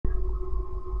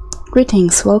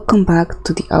Greetings, welcome back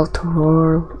to the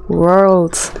outer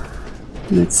worlds.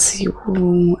 Let's see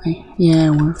who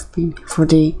we've been for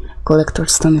the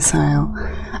collector's domicile.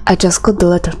 I just got the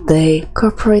letter today.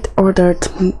 Corporate ordered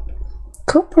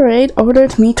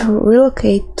me to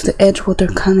relocate to the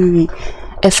Edgewater Cannery,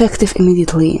 effective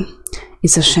immediately.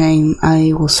 It's a shame.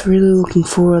 I was really looking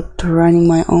forward to running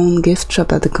my own gift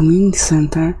shop at the community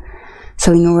center,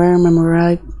 selling rare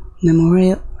memorabilia,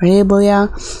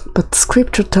 but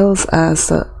scripture tells us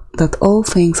that all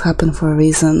things happen for a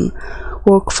reason.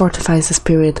 Work fortifies the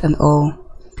spirit and all.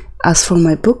 As for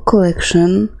my book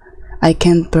collection, I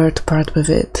can't bear to part with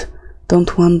it.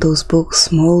 Don't want those books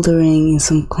smoldering in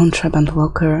some contraband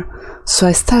locker, so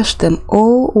I stashed them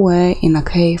all away in a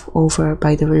cave over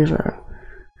by the river.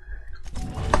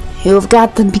 You've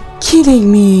got to be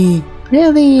kidding me!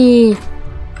 Really?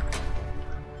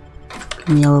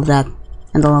 Give me all of that.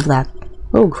 And all of that.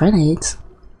 Oh, grenades.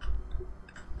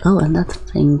 Oh, and that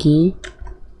thingy.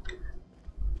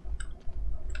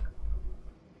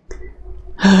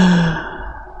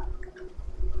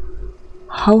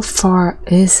 How far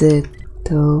is it,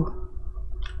 though?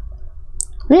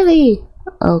 Really?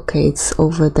 Okay, it's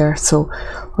over there. So,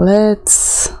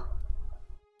 let's...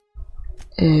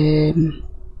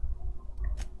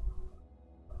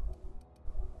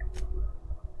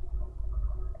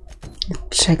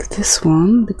 check this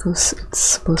one, because it's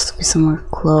supposed to be somewhere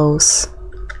close.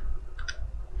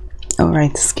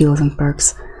 Alright, skills and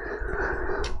perks.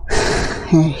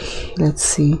 Hey, let's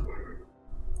see.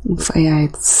 If I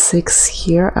add 6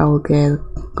 here, I'll get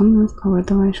cover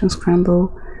duration,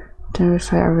 scramble,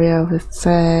 terrify area of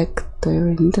effect.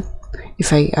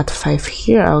 If I add 5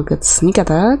 here, I'll get sneak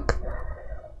attack.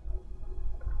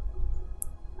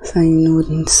 So I would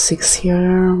need 6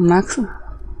 here, max.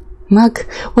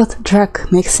 What? Drag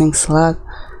mixing slot.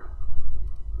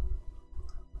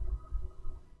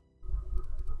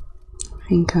 I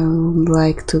think I would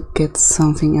like to get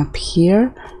something up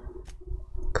here.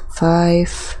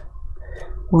 5.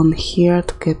 1 here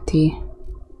to get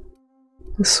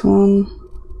this one.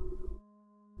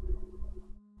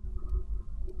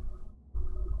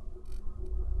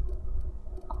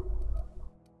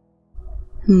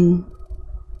 Can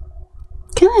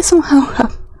I somehow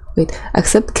have... Wait,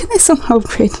 accept. Can I somehow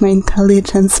upgrade my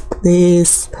intelligence,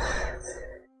 please?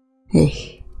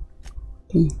 Hey.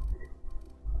 Okay.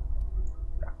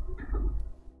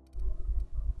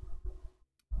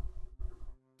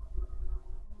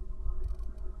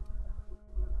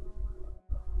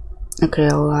 Okay,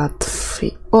 I'll add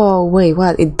 3. Oh, wait,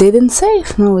 what? It didn't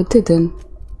save? No, it didn't.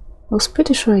 I was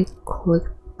pretty sure I clicked.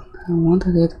 I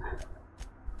wanted it.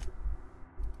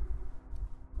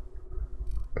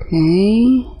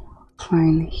 Okay.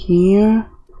 Fine here.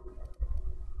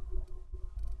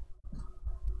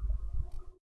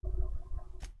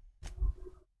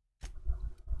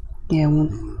 Yeah,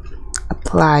 won't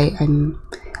apply and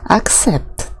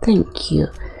accept. Thank you.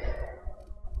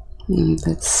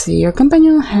 Let's see. Your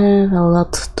companion will have a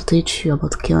lot to teach you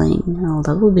about killing. Oh,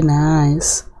 that would be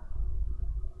nice.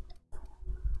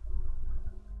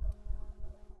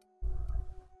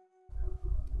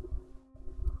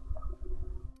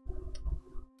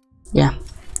 Yeah,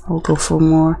 I'll go for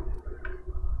more.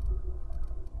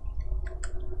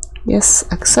 Yes,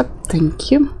 accept,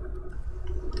 thank you.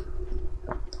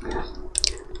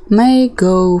 May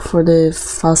go for the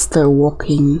faster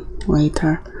walking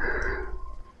later.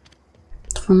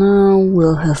 For now,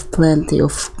 we'll have plenty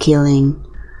of killing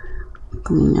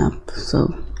coming up,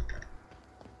 so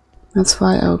that's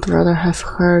why I would rather have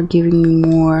her giving me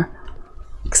more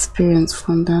experience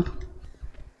from that.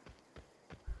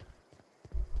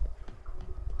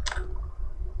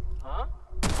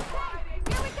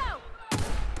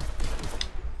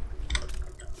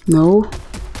 No.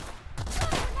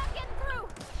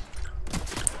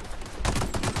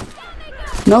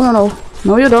 No.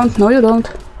 No, you don't. No, you don't.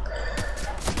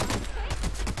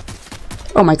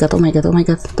 Oh my god, oh my god, oh my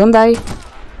god. Don't die.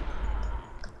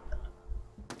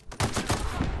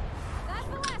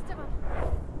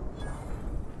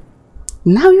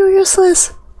 Now you're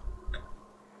useless.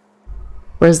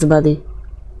 Where's the body?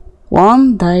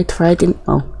 One died right in...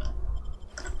 Oh.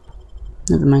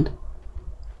 Never mind.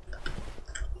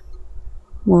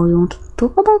 Well, you want to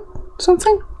talk about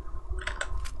something?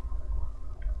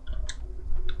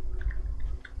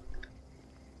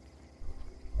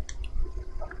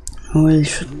 I really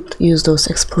should use those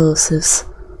explosives.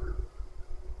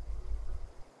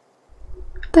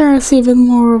 There's even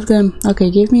more of them. Okay,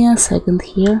 give me a second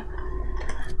here.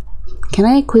 Can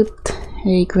I equip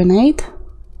a grenade?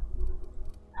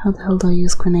 How the hell do I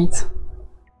use grenades?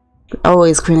 Oh,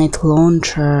 it's grenade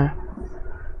launcher.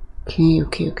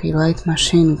 Okay, light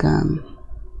machine gun.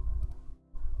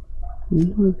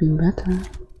 It would be better.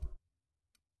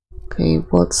 Okay,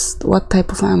 what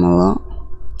type of ammo?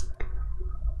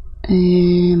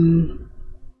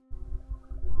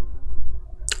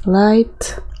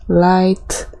 Light.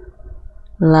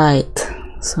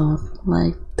 So,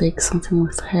 like, take something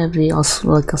with heavy, also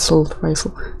like assault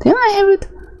rifle. Didn't I have it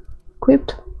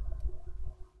equipped?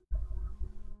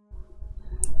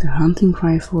 The hunting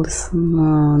rifle is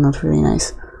no, not very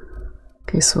nice.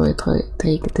 Okay, so I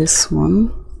take this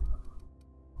one.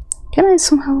 Can I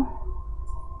somehow?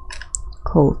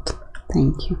 Cold.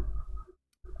 Thank you.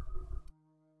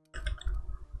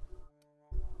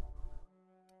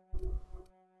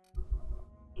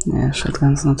 Yeah,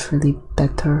 shotgun's not really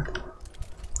better.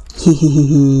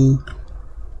 Hehehe.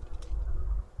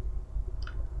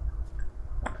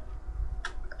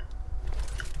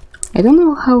 I don't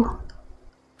know how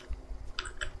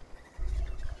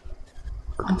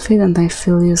confident I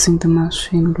feel using the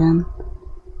machine gun.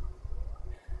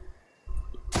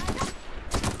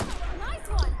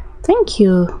 Thank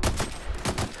you.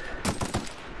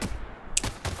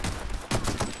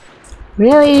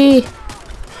 Really?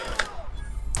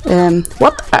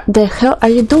 What the hell are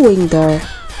you doing there?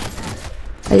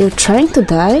 Are you trying to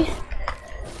die?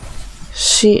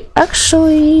 She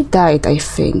actually died, I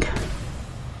think.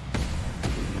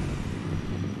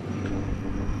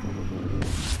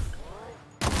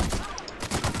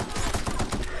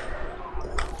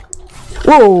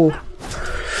 Whoa!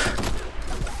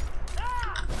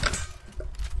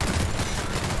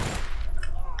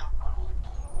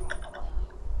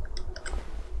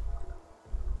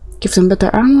 Give them better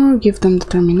armor, give them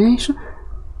determination.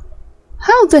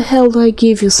 How the hell do I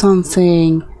give you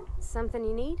something? Something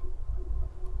you need?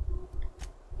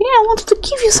 Yeah, I wanted to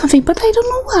give you something, but I don't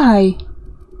know why.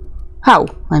 How?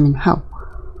 I mean, how?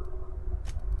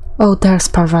 Oh, there's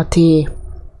Parvati.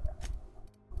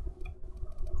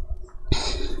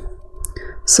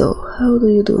 So, how do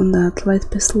you do on that light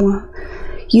pistol one?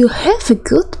 You have a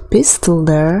good pistol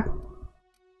there.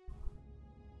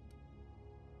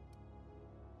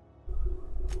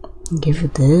 I'll give you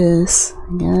this,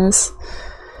 I guess.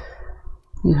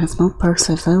 You have no perks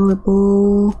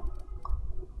available.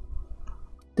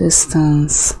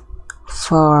 Distance.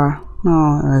 Far.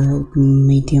 No,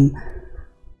 medium.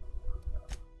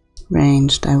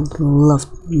 Ranged. I would love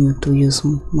you to use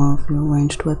more of your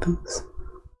ranged weapons.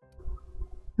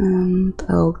 And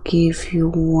I'll give you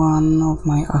one of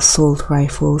my assault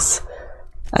rifles.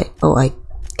 I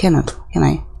cannot, can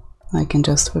I? I can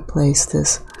just replace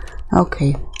this.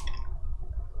 Okay.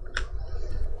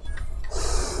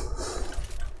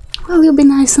 Will you be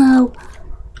nice now?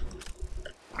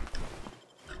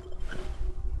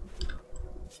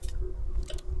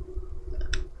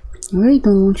 I really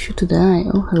don't want you to die.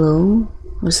 Oh, hello.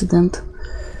 Resident.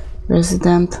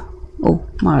 Oh,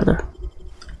 murder.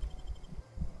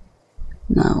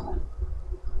 No.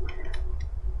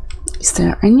 Is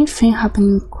there anything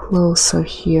happening closer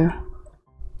here?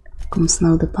 Comes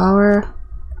now the power.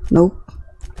 Nope.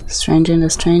 Strange in the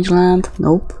strange land.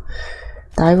 Nope.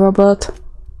 Die robot.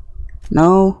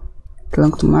 No.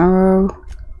 Belong tomorrow.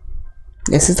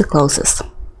 This is the closest.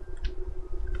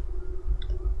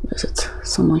 Is it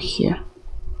somewhere here?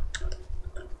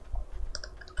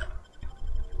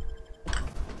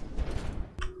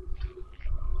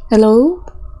 Hello?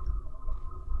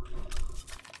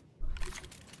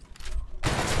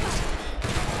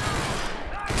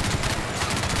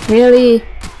 Really?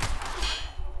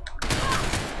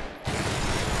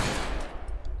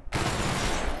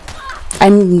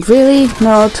 I'm really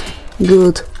not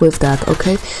good with that,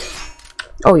 okay?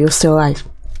 Oh, you're still alive.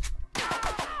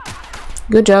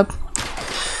 Good job.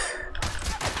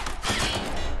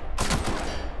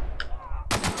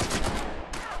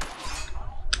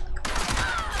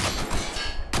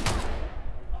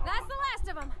 That's the last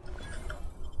of them.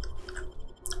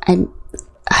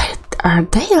 Are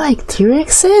they like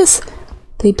T-Rexes?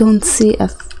 They don't see a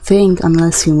thing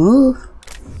unless you move.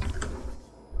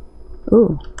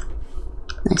 Oh,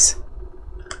 nice.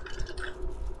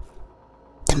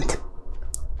 Damn it.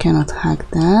 Cannot hack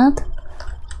that.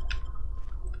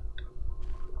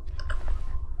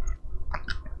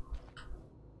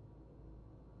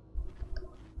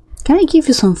 Can I give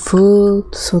you some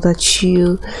food so that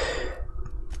you...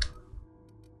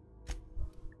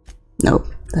 No,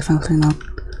 definitely not.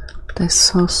 But I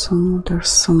saw there's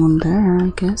someone there, I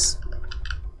guess.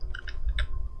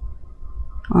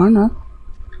 Or not.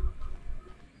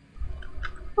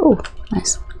 Oh,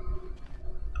 nice.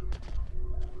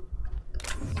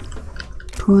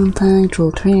 Pull tank,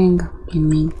 roll ring.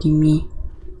 Gimme.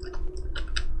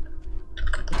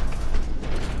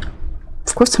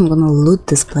 Of course I'm gonna loot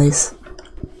this place.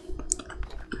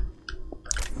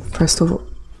 First of all...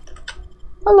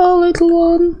 Hello, little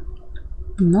one!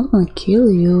 I'm not gonna kill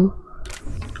you.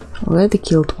 Already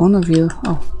killed one of you.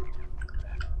 Oh.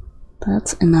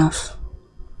 That's enough.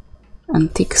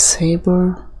 Antique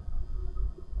saber.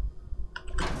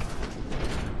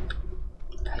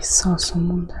 I saw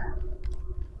someone there.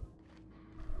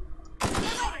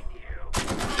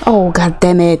 Oh, god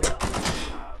damn it!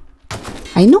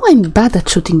 I know I'm bad at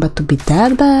shooting, but to be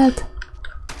that bad?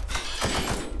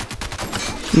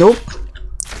 Nope.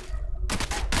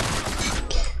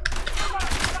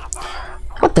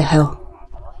 What the hell?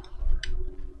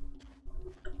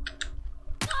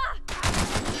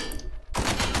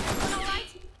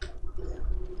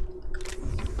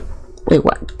 Wait,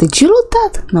 what? Did you loot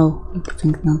that? No, I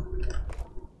think not.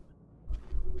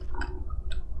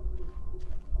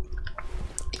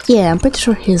 Yeah, I'm pretty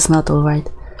sure he's not alright.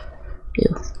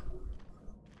 Ew.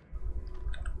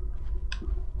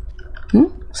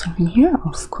 Something here?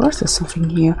 Of course there's something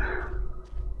here.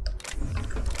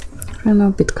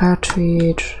 Reno bit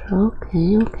cartridge.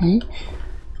 Okay, okay.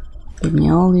 Give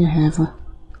me all you have.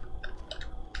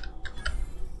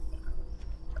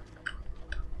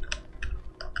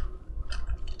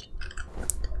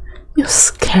 You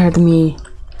scared me.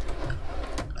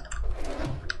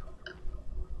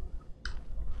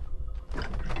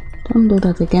 Don't do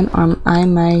that again, or I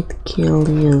might kill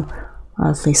you. Or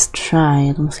at least try.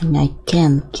 I don't think I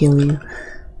can kill you.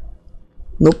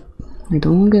 Nope. I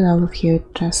don't want to get out of here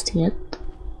just yet.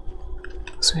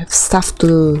 So we have stuff to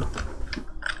do.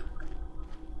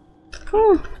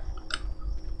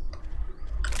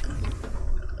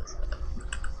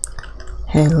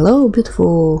 Hello,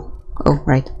 beautiful. Oh,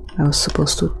 right. I was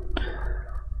supposed to.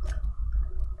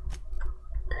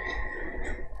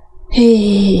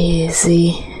 Hey,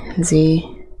 Z.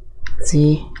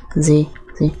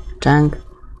 Junk.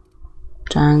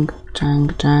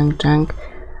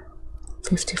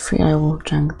 53, I will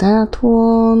junk that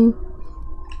one.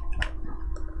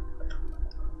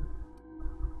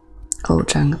 Oh,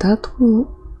 junk that one.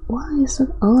 Why is it?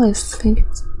 Oh, I think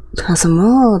it has a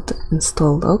mod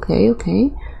installed. Okay,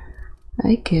 okay.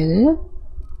 I get it.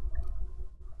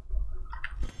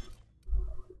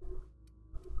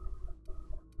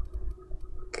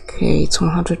 Okay, it's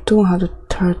 102,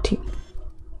 130.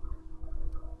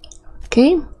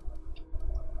 Okay.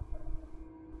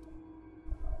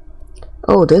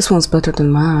 Oh, this one's better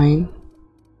than mine.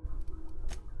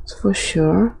 That's for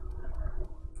sure.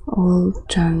 All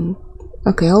junk.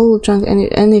 Okay, all junk.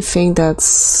 Anything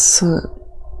that's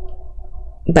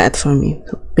bad for me.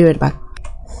 So be right back.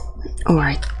 All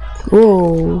right.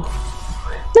 Whoa.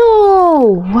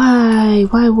 No. Why?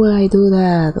 Why would I do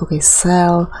that? Okay,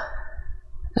 sell.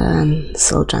 And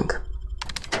sell junk.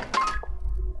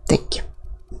 Thank you.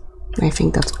 I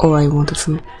think that's all I wanted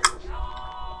from it.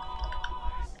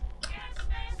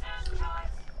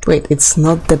 Wait, it's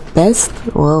not the best?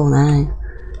 Whoa, nice.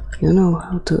 You know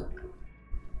how to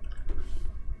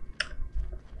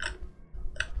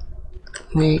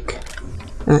make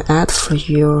an ad for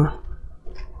your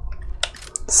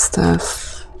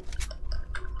stuff.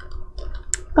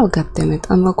 Oh, god damn it.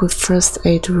 Unlock with first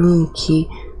aid room key.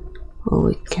 Oh,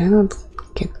 we cannot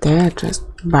get there, just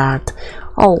Bart.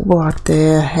 Oh, what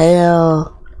the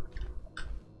hell?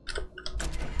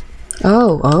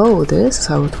 Oh, this is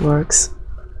how it works.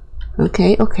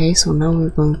 Okay, okay, so now we're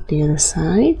going to the other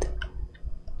side.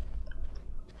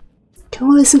 Can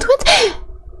we listen to it?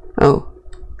 Oh.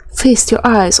 Feast your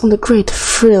eyes on the great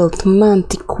frilled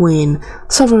mantic queen,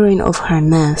 sovereign of her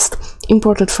nest,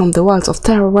 imported from the wilds of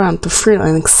Terra to thrill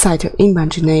and excite your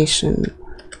imagination.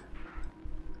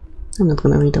 I'm not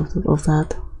gonna read of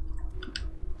that.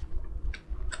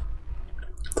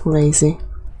 Too lazy.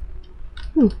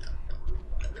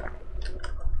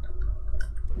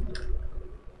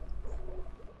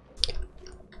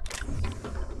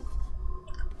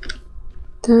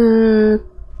 That...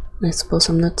 I suppose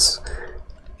I'm not...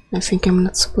 I think I'm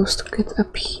not supposed to get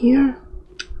up here.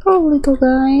 Oh, little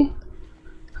guy.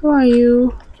 How are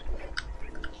you?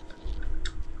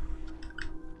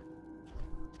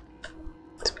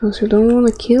 Suppose you don't want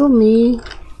to kill me.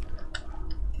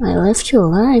 I left you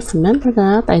alive, remember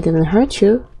that? I didn't hurt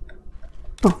you.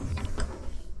 Oh.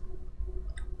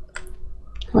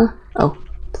 What? Oh,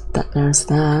 there's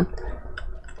that.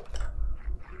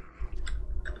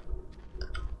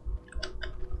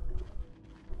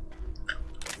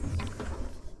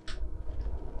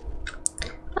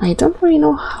 I don't really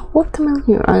know what am I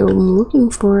looking for. I'm looking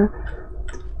for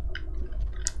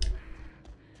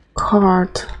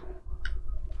card.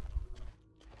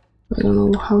 I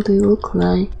don't know how they look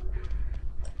like.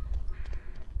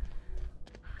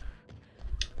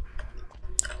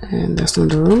 And there's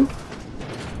another room.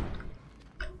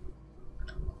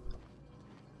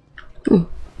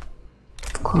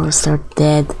 Of course they're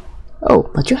dead. Oh,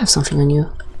 but you have something on you.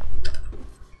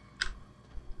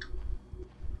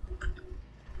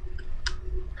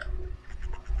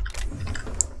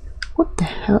 What the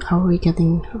hell are we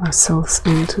getting ourselves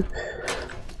into?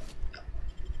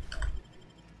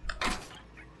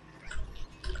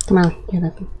 Come on, get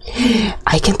up.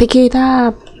 I can pick it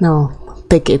up! No,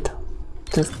 pick it.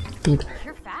 Just pick it.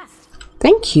 You're fast.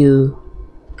 Thank you.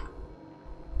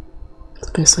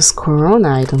 There's this Corona,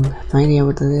 I don't have no idea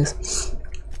what that is.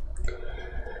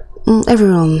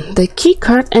 Everyone, the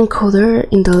keycard encoder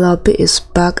in the lobby is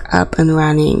back up and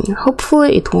running.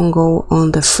 Hopefully it won't go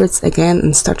on the fritz again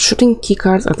and start shooting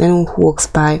keycards at anyone who walks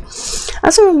by.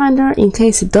 As a reminder, in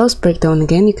case it does break down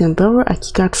again, you can borrow a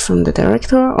keycard from the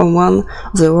director or one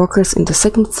of the workers in the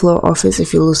second floor office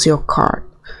if you lose your card.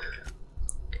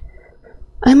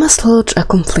 I must lodge a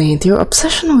complaint. Your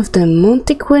obsession with the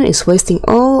Monty Queen is wasting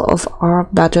all of our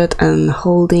budget and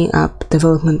holding up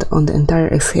development on the entire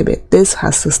exhibit. This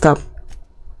has to stop.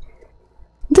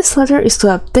 This letter is to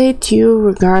update you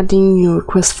regarding your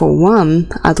request for one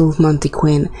adult Monty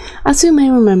Queen. As you may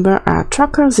remember, our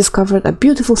trackers discovered a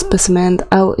beautiful specimen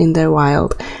out in the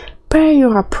wild. Per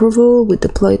your approval, we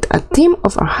deployed a team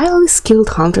of our highly skilled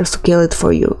hunters to kill it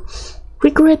for you.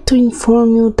 Regret to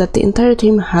inform you that the entire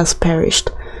team has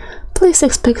perished. Please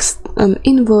expect an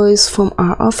invoice from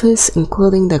our office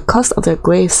including the cost of the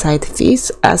gravesite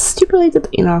fees as stipulated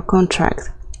in our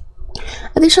contract.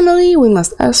 Additionally, we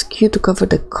must ask you to cover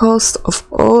the cost of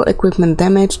all equipment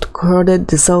damaged, corroded,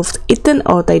 dissolved, eaten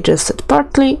or digested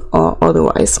partly or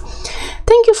otherwise.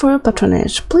 Thank you for your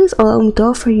patronage. Please allow me to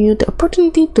offer you the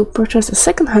opportunity to purchase a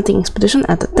second hunting expedition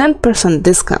at a 10%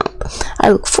 discount.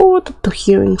 I look forward to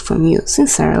hearing from you.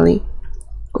 Sincerely.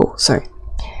 Oh, sorry.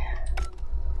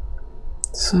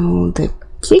 So the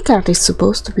keycard is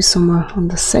supposed to be somewhere on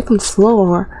the second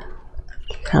floor.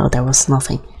 Oh, there was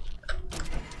nothing.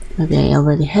 Maybe I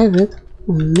already have it.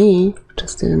 Me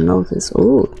just didn't notice.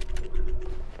 Oh.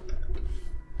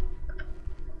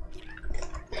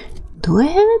 Do I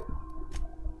have it?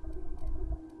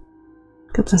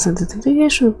 Captain's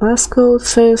identification, passcode,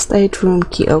 first aid room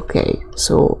key. Okay,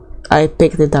 so I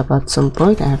picked it up at some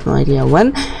point. I have no idea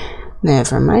when.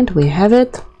 Never mind, we have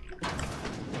it.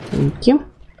 Thank you.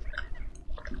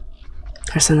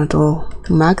 There's another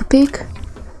mag pick.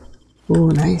 Oh,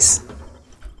 nice.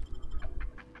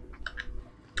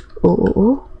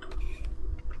 Oh.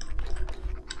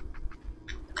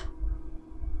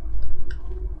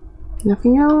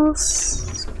 Nothing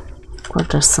else? Or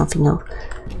there's something else?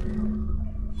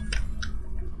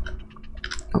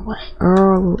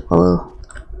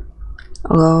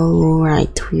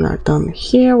 Alright, we are done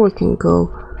here. We can go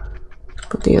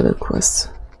for the other quests.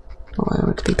 Oh, I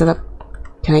already picked that up.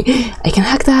 Can I can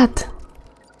hack that!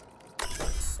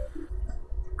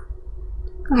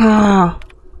 Ah!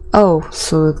 Oh,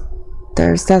 so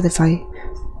there's that if I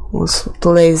was too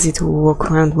lazy to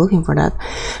walk around looking for that.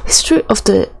 History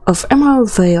of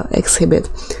Emerald Vale exhibit.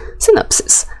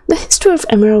 Synopsis. The history of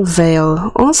Emerald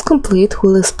Vale, once complete,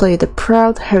 will display the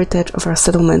proud heritage of our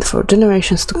settlement for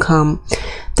generations to come.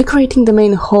 Decorating the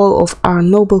main hall of our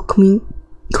noble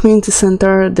community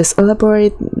center, this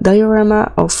elaborate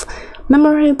diorama of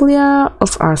memorabilia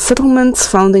of our settlement's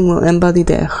founding will embody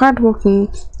the hard-working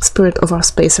spirit of our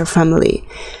spacer family.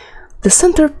 The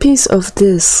centerpiece of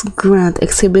this grand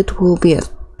exhibit will be a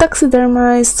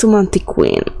taxidermized Monty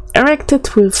Queen, erected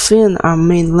within our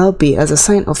main lobby as a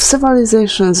sign of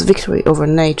civilization's victory over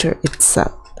nature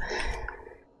itself.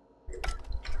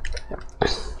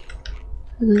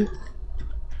 Well,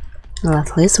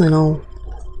 at least we know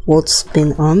what's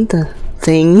been on the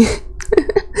thing.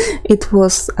 It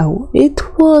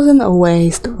wasn't a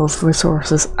waste of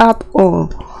resources at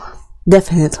all.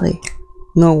 Definitely.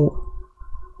 No.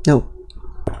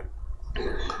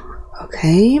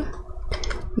 Okay.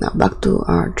 Now back to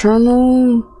our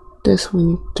journal. This we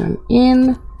need to turn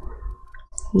in.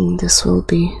 And this will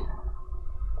be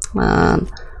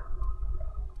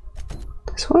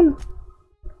this one.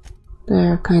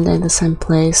 They're kinda in the same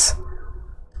place.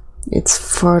 It's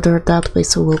further that way,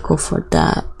 so we'll go for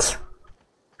that.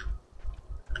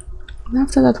 And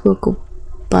after that we'll go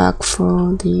back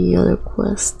for the other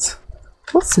quest.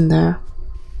 What's in there?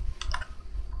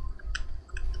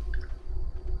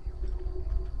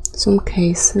 Some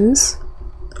cases.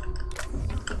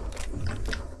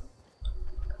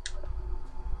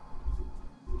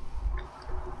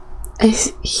 I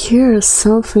hear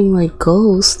something like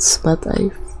ghosts, but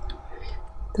I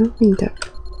don't think that...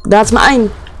 That's mine!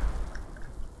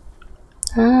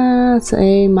 That's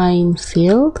a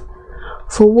minefield.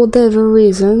 For whatever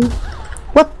reason.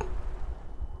 What?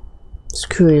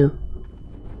 Screw you.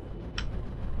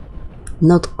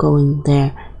 Not going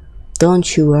there.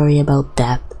 Don't you worry about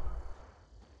that.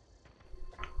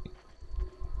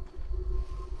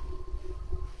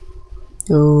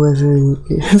 Oh,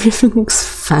 everything looks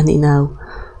funny now.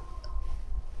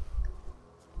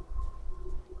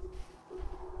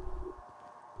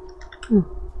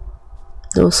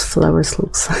 Those flowers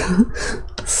look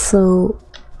so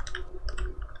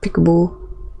pickable.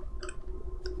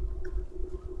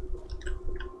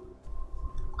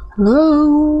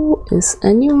 Hello? Is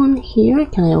anyone here?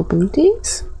 Can I open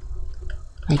these?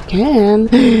 I can.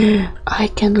 I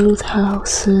can loot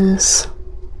houses.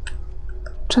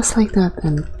 Just like that.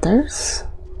 And there's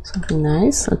something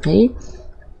nice. Okay.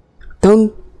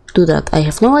 Don't do that. I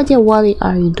have no idea why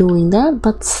are you doing that,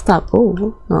 but stop.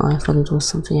 Oh, no, I thought it was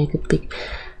something I could pick.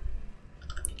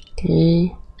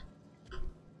 Okay.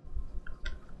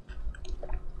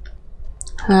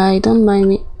 Hi, don't mind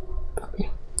me. Okay.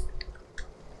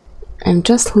 I'm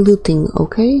just looting,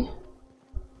 okay?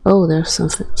 Oh, there's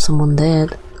someone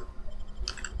dead.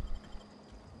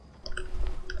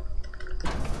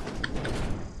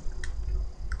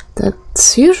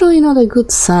 That's usually not a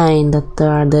good sign that there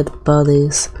are dead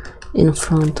bodies in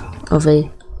front of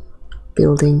a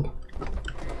building.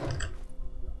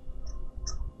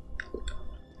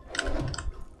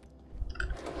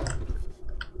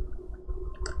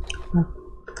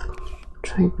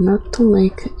 Try not to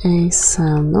make a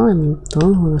sound. No, I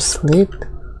don't want to sleep.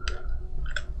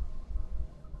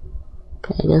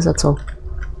 Okay, I guess that's all.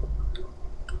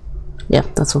 Yeah,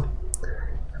 that's all.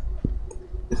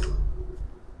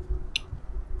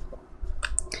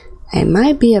 I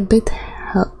might be a bit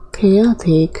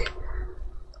chaotic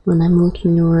when I'm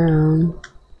looking around.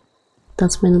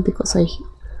 That's mainly because I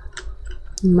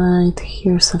might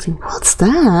hear something. What's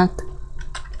that?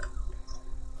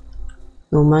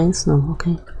 No mines? No,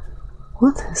 okay.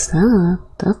 What is that?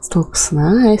 That looks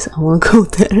nice. I wanna go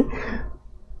there.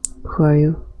 Who are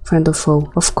you? Friend or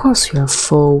foe? Of course you're a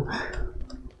foe.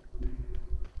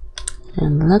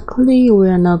 And luckily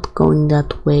we're not going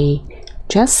that way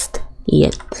just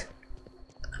yet.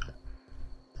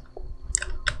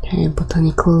 Okay,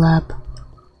 botanical lab.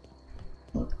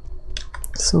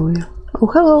 So yeah. Oh,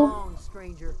 hello. Long,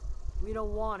 stranger. We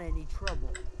don't want any trouble.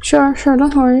 Sure,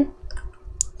 don't worry.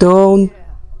 Don't. Yeah.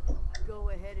 Go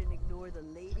ahead and ignore the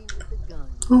lady with the gun.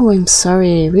 Oh, I'm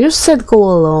sorry. We just said go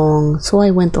along, so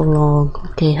I went along.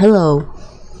 Okay, hello.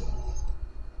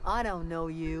 I don't know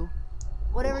you.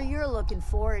 Whatever you're looking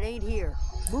for, it ain't here.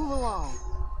 Move along.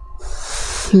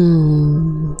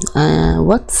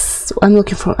 I'm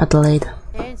looking for Adelaide.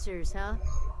 Answers, huh?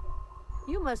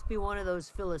 You must be one of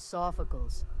those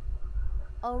philosophicals.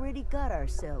 Already got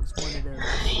ourselves one of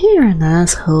those. You're an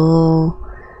asshole.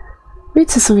 Read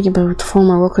says something about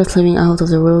former workers living out of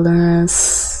the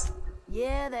wilderness.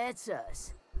 Yeah, that's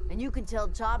us. And you can tell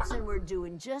Thompson we're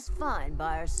doing just fine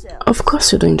by ourselves. Of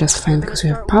course you're doing just fine because you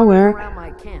have Start wandering power. around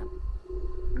my camp.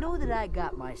 Know that I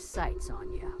got my sights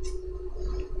on you.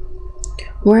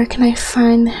 Where can I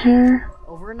find her?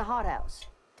 Over in the hothouse,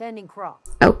 tending crop.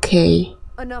 Okay.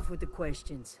 Enough with the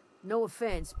questions. No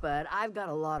offense, but I've got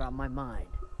a lot on my mind.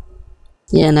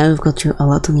 Yeah, now you've got a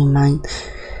lot on your mind.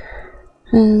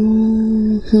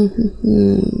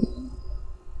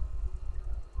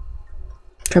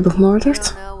 Tribe of You Murders?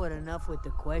 don't know what enough with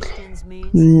the questions means?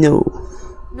 No.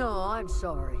 No, I'm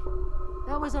sorry.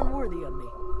 That was unworthy of me.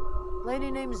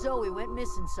 Lady named Zoe went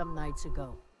missing some nights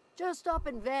ago. Just up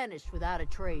and vanished without a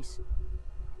trace.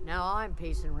 Now I'm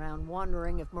pacing around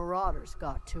wondering if marauders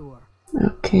got to her.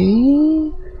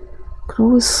 Okay.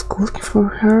 Crow is looking for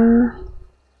her.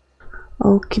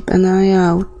 I'll keep an eye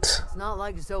out. It's not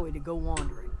like Zoe to go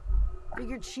wandering.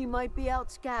 Figured she might be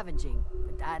out scavenging,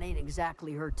 but that ain't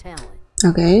exactly her talent.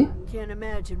 Okay. Can't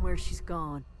imagine where she's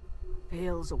gone.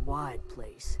 Vale's a wide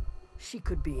place. She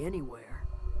could be anywhere.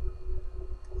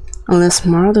 Unless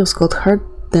marauders got hurt,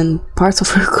 then parts of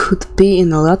her could be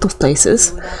in a lot of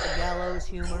places. Without the gallows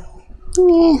humor?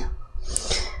 Yeah.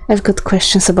 I've got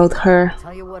questions about her.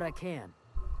 Tell you what I can.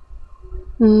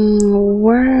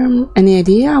 Where? Any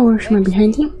idea where she might be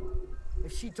hiding?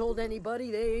 If she told anybody,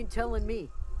 they ain't telling me.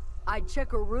 I'd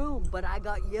check her room, but I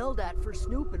got yelled at for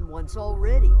snooping once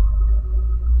already.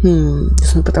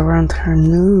 Snoop it around her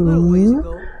Little ways room.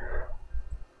 ago.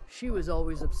 She was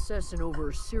always obsessing over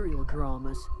her serial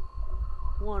dramas.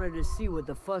 Wanted to see what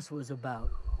the fuss was about.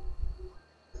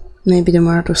 Maybe the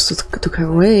marauders took her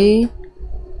away.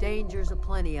 Dangers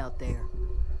aplenty out there.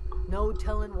 No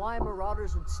telling why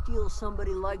marauders would steal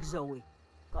somebody like Zoe.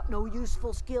 Got no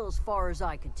useful skill as far as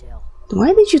I can tell.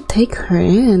 Why did you take her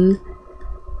in?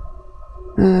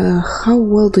 How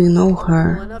well do you know Well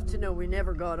her? enough to know we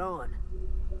never got on.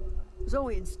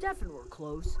 Zoe and Stefan were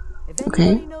close. If Okay.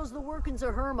 anybody knows the workings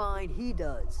of her mind, he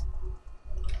does.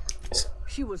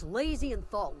 She was lazy and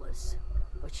thoughtless,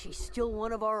 but she's still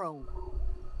one of our own.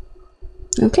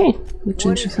 Okay, we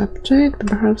change the subject,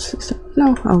 perhaps.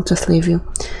 No, I'll just leave you.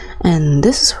 And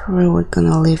this is where we're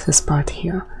gonna leave this part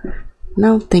here.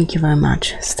 Now, thank you very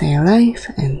much. Stay alive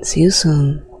and see you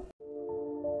soon.